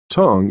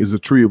tongue is a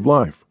tree of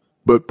life,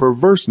 but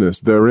perverseness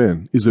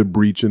therein is a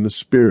breach in the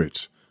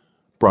spirit.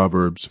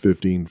 Proverbs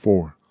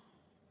 15:4.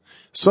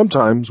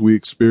 Sometimes we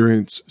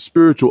experience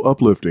spiritual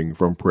uplifting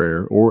from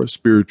prayer or a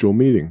spiritual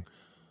meeting.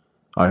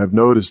 I have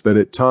noticed that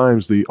at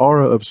times the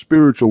aura of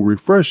spiritual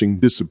refreshing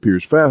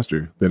disappears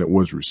faster than it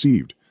was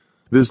received.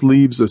 This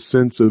leaves a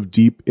sense of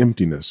deep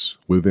emptiness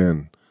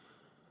within.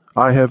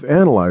 I have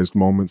analyzed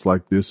moments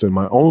like this in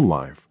my own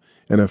life,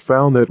 and have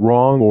found that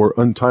wrong or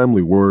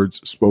untimely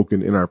words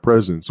spoken in our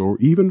presence or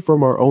even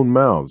from our own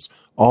mouths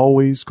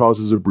always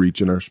causes a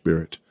breach in our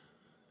spirit.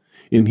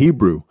 In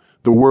Hebrew,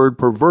 the word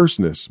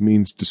perverseness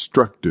means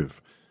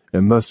destructive,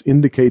 and thus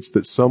indicates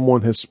that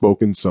someone has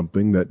spoken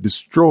something that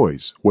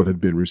destroys what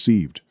had been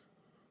received.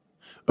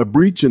 A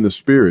breach in the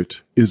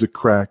spirit is a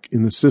crack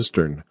in the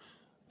cistern,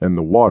 and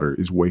the water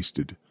is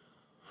wasted.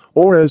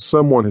 Or as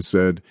someone has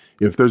said,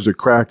 if there's a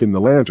crack in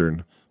the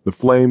lantern, the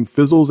flame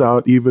fizzles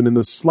out even in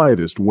the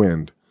slightest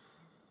wind.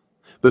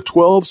 The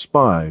 12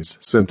 spies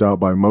sent out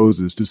by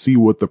Moses to see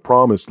what the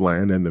promised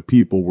land and the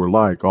people were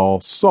like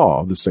all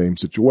saw the same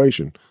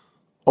situation.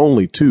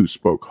 Only 2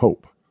 spoke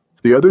hope.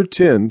 The other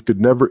 10 could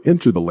never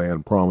enter the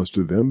land promised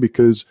to them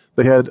because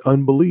they had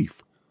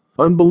unbelief.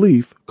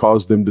 Unbelief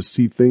caused them to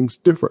see things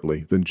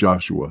differently than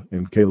Joshua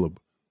and Caleb.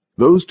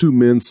 Those 2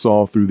 men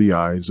saw through the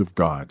eyes of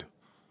God.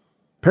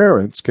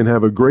 Parents can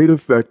have a great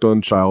effect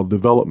on child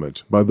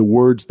development by the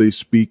words they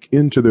speak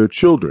into their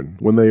children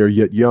when they are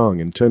yet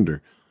young and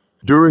tender.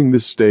 During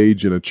this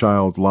stage in a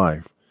child's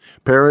life,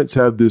 parents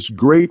have this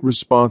great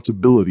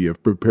responsibility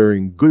of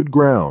preparing good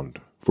ground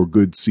for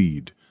good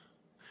seed.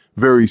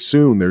 Very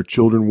soon their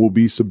children will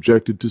be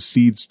subjected to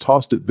seeds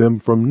tossed at them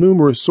from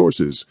numerous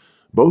sources,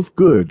 both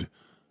good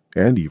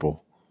and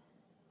evil.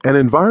 An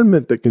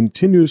environment that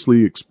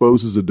continuously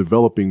exposes a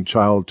developing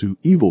child to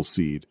evil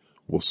seed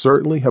will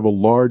certainly have a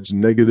large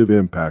negative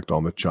impact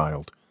on the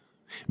child.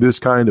 This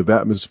kind of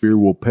atmosphere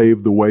will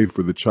pave the way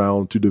for the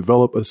child to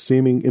develop a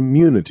seeming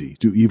immunity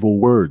to evil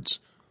words.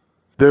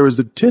 There is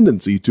a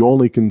tendency to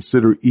only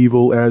consider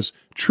evil as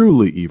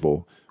truly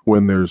evil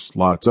when there's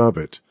lots of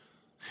it.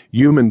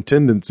 Human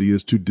tendency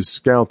is to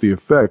discount the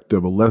effect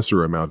of a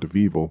lesser amount of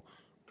evil.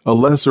 A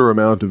lesser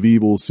amount of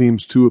evil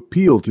seems to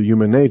appeal to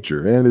human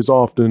nature and is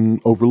often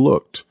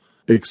overlooked.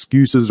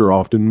 Excuses are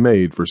often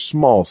made for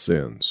small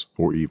sins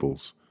or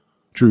evils.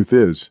 Truth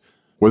is,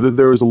 whether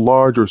there is a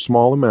large or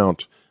small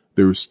amount,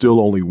 there is still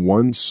only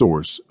one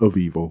source of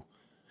evil.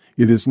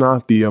 It is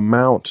not the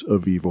amount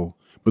of evil,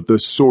 but the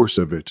source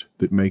of it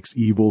that makes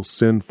evil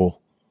sinful.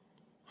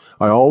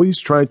 I always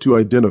try to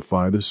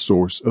identify the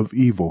source of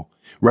evil,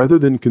 rather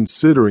than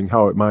considering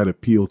how it might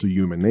appeal to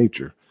human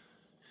nature.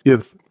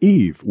 If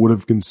Eve would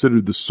have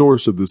considered the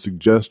source of the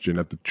suggestion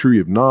at the tree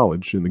of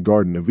knowledge in the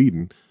Garden of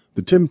Eden,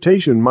 the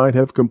temptation might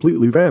have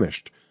completely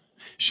vanished.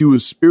 She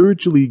was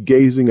spiritually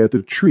gazing at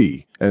the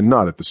tree and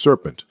not at the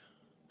serpent.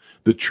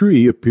 The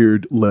tree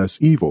appeared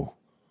less evil.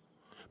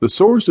 The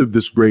source of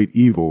this great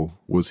evil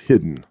was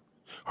hidden.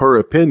 Her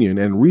opinion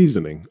and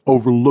reasoning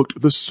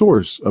overlooked the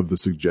source of the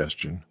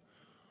suggestion.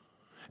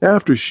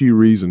 After she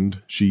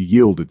reasoned, she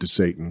yielded to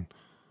Satan.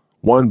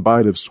 One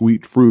bite of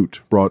sweet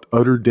fruit brought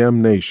utter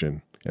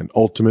damnation and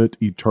ultimate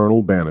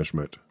eternal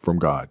banishment from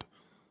God.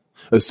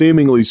 A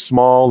seemingly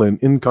small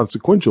and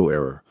inconsequential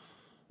error,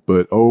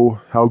 but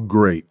oh, how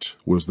great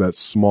was that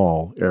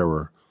small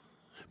error.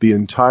 The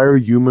entire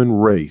human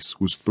race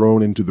was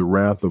thrown into the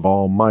wrath of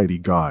Almighty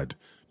God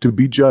to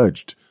be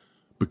judged,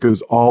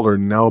 because all are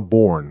now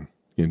born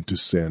into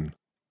sin.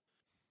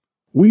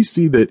 We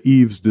see that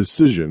Eve's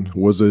decision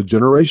was a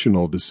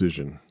generational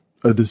decision,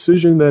 a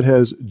decision that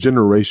has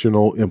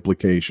generational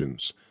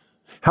implications.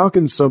 How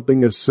can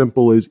something as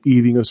simple as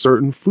eating a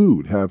certain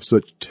food have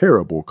such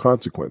terrible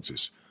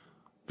consequences?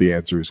 The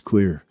answer is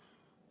clear.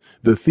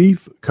 The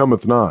thief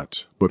cometh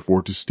not, but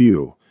for to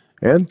steal,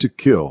 and to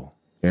kill,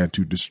 and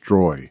to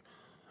destroy.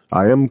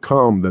 I am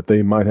come that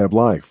they might have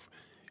life,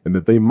 and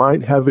that they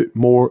might have it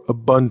more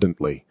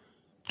abundantly.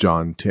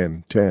 John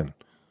 10:10.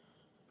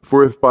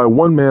 For if by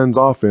one man's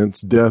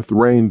offense death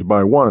reigned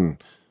by one,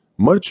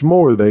 much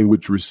more they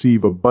which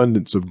receive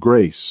abundance of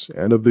grace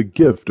and of the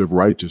gift of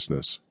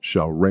righteousness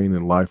shall reign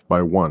in life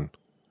by one.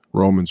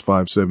 Romans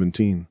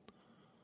 5:17.